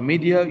of the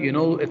media. You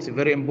know, it's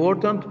very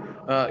important.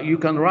 You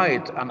can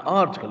write an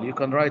article, you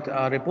can write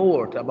a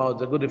report about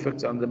the good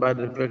effects and the bad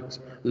effects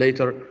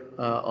later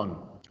on.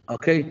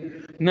 Okay,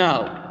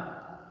 now,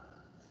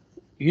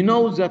 you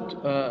know that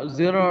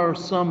there are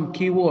some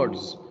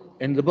keywords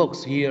in the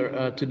books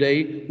here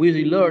today.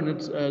 We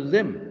learned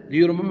them. Do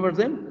you remember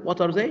them? What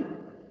are they?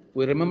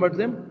 We remember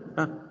them?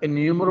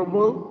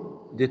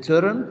 Innumerable,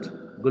 deterrent,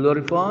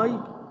 glorify.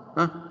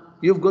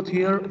 You've got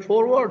here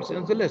 4 words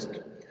in the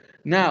list.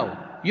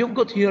 Now, you've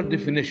got here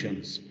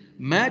definitions.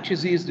 Match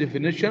these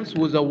definitions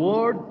with a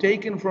word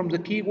taken from the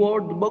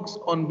keyword box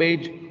on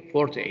page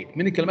 48.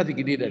 من الكلمات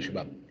الجديدة يا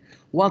شباب.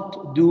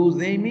 What do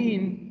they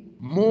mean?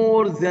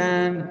 More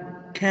than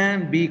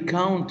can be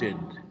counted.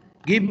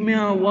 Give me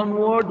one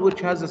word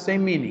which has the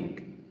same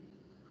meaning.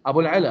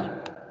 Abu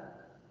al-Ala.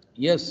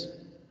 Yes.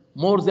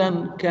 More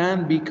than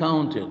can be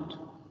counted.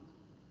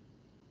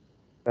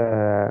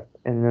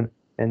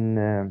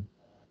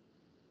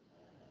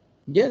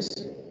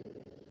 Yes.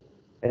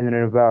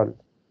 Innumerable.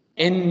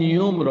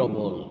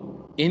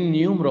 Innumerable.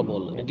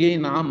 Innumerable.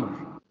 Again,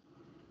 Amr.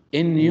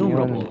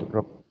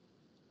 Innumerable.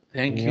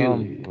 Thank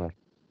you.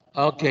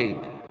 Okay.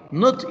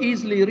 Not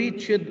easily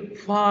reached,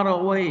 far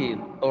away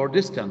or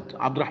distant.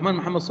 عبد الرحمن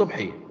محمد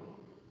صبحي.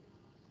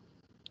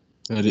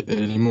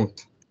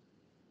 remote.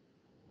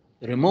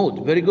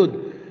 Remote. Very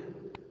good.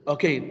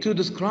 Okay. To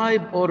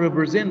describe or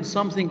represent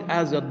something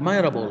as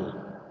admirable.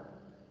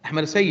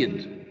 أحمد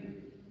سيد.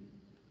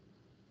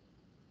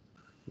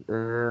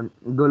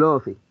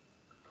 Glorify.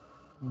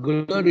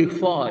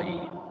 Glorify.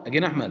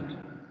 Again, Ahmed.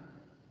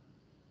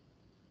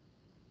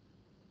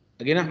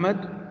 Again, Ahmed.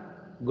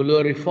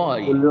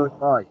 Glorify.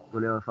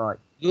 Glorify.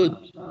 Good.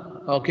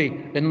 Okay.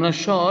 In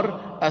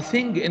Nashar, a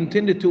thing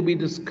intended to be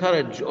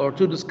discouraged or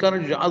to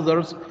discourage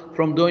others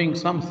from doing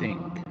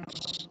something.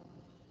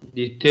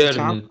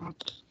 Deterrent.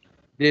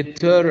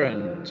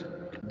 Deterrent.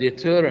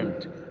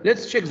 Deterrent.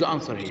 Let's check the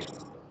answer here.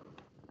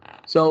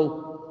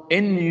 So,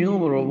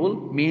 innumerable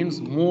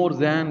means more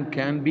than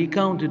can be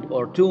counted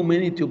or too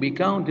many to be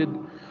counted,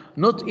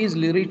 not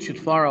easily reached,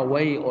 far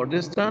away or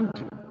distant,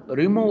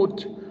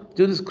 remote,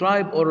 to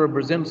describe or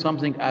represent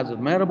something as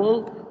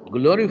admirable,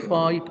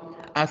 glorify,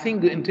 a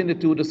thing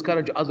intended to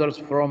discourage others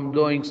from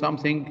doing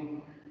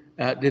something,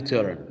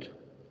 deterrent.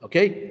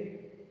 Okay?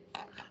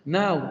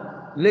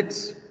 Now,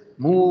 let's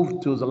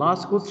move to the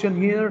last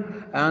question here,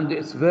 and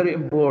it's very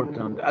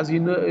important. As you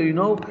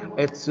know,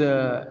 it's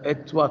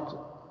what?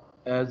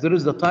 There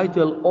is the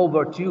title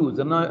Over to You,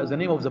 the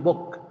name of the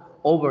book,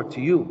 Over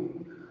to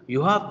You.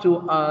 You have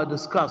to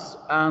discuss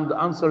and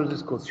answer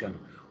this question.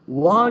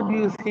 Why do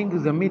you think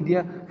the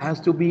media has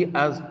to be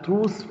as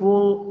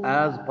truthful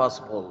as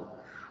possible?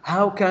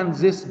 How can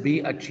this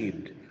be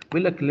achieved?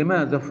 بيقول لك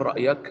لماذا في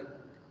رأيك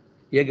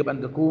يجب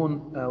أن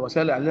تكون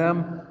وسائل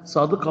الإعلام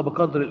صادقة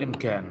بقدر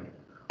الإمكان؟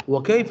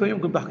 وكيف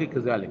يمكن تحقيق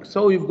ذلك؟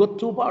 So you've got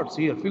 2 parts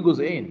here, في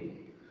جزئين.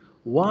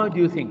 Why do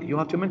you think? You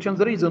have to mention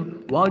the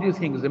reason. Why do you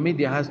think the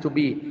media has to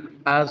be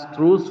as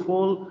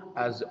truthful,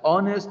 as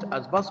honest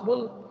as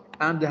possible?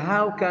 And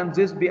how can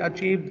this be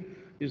achieved?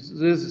 Is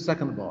this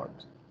second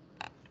part.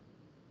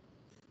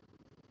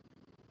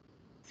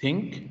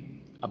 Think.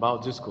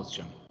 about this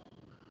question?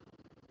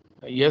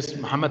 Yes,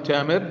 Muhammad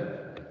Tamir.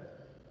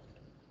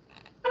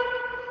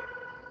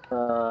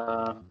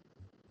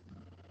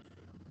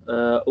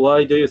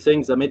 Why do you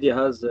think the media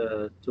has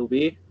to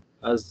be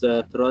as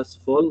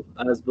trustful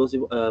as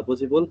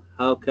possible?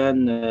 How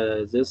can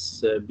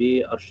this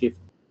be achieved?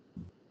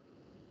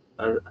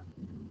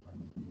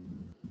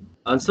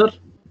 Answer?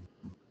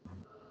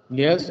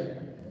 Yes.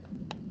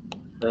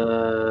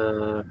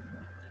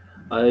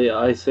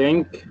 I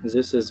think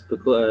this is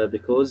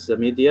because the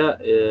media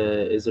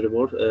is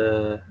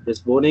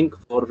responding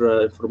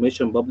for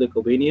information, public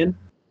opinion,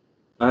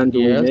 and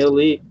we Yes.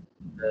 merely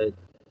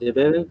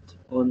depend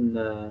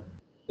on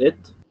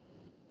it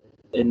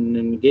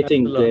in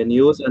getting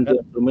news and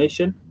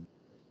information.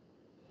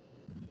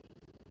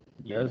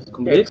 Yes.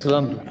 Complete?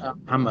 Excellent,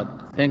 Muhammad.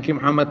 Thank you,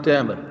 Muhammad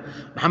Tamir.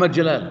 Muhammad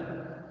Jalal.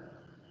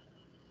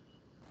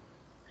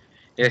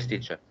 Yes,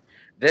 teacher.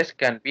 This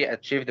can be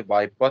achieved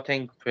by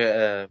putting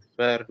fair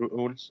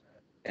rules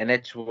in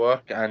its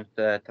work and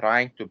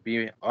trying to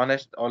be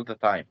honest all the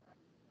time.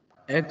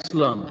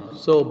 Excellent.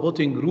 So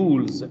putting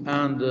rules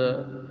and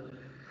the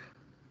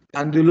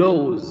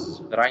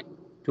laws Right.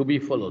 to be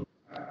followed.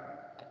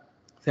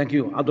 Thank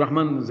you.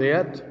 Abdurrahman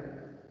Zayed.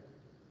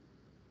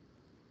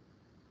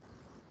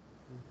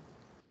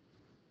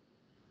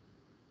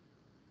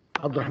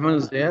 Abdurrahman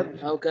Zayed.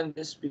 How can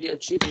this be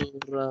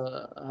achieved?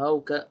 Or how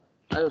can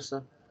أيوة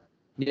sir.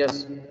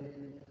 Yes.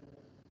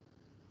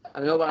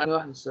 أجاوب عن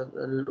واحد sir.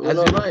 As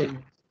you like.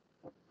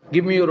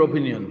 Give me your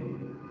opinion.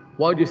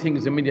 Why do you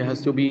think the media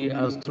has to be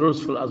as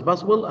truthful as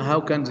possible? How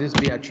can this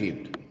be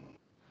achieved?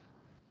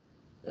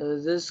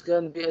 This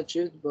can be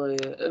achieved by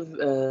if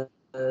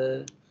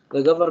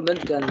the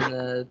government can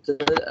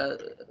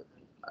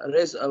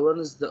raise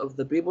awareness of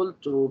the people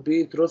to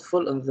be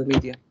truthful in the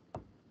media.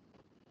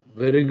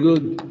 Very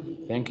good.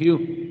 Thank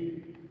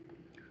you.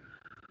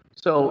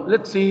 So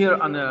let's see here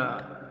on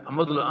a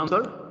model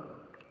answer.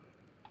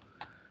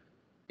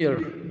 Here,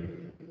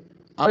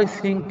 I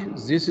think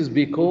this is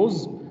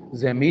because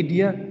the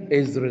media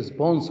is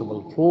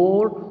responsible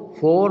for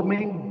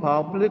forming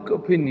public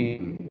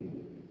opinion,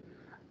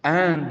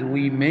 and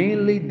we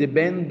mainly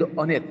depend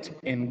on it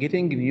in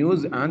getting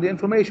news and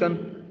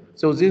information.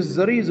 So this is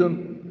the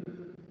reason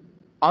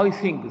I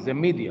think the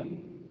media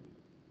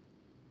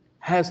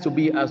has to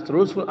be as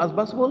truthful as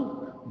possible,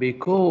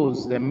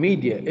 because the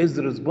media is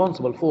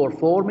responsible for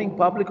forming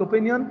public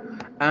opinion,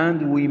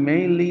 and we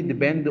mainly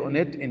depend on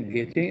it in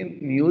getting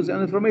news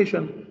and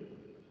information.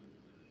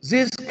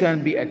 This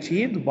can be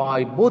achieved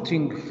by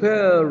putting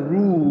fair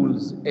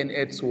rules in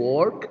its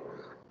work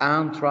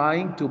and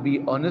trying to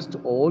be honest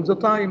all the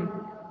time.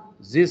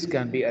 This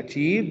can be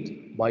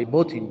achieved by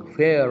putting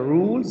fair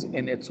rules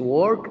in its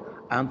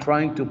work and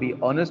trying to be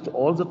honest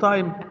all the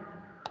time.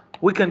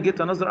 We can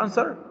get another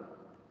answer.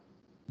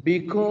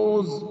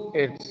 Because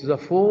it's the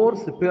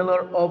fourth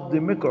pillar of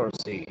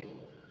democracy.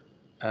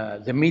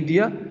 The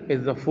media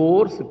is the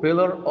fourth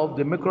pillar of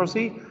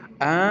democracy,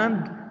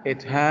 and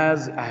it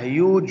has a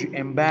huge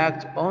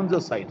impact on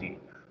society.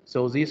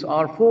 So these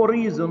are four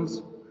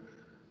reasons.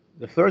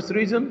 The first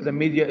reason, the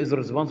media is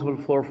responsible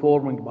for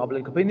forming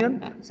public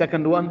opinion.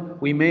 Second one,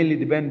 we mainly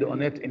depend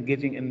on it in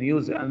getting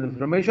news and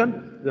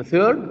information. The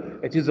third,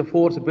 it is the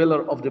fourth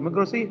pillar of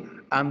democracy.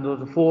 And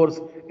the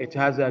fourth, it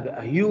has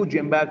a huge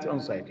impact on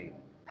society.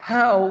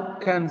 How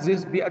can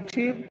this be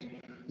achieved?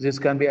 This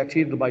can be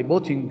achieved by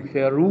putting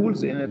fair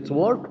rules in its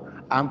work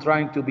and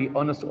trying to be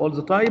honest all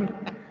the time.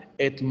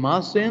 It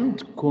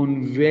mustn't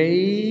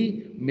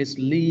convey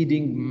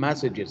misleading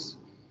messages.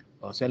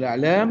 وسائل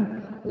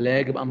الإعلام لا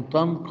يجب أن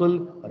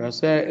تنقل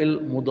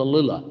رسائل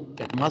مضللة.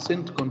 It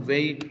mustn't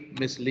convey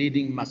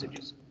misleading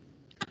messages.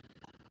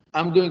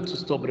 I'm going to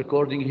stop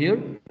recording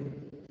here.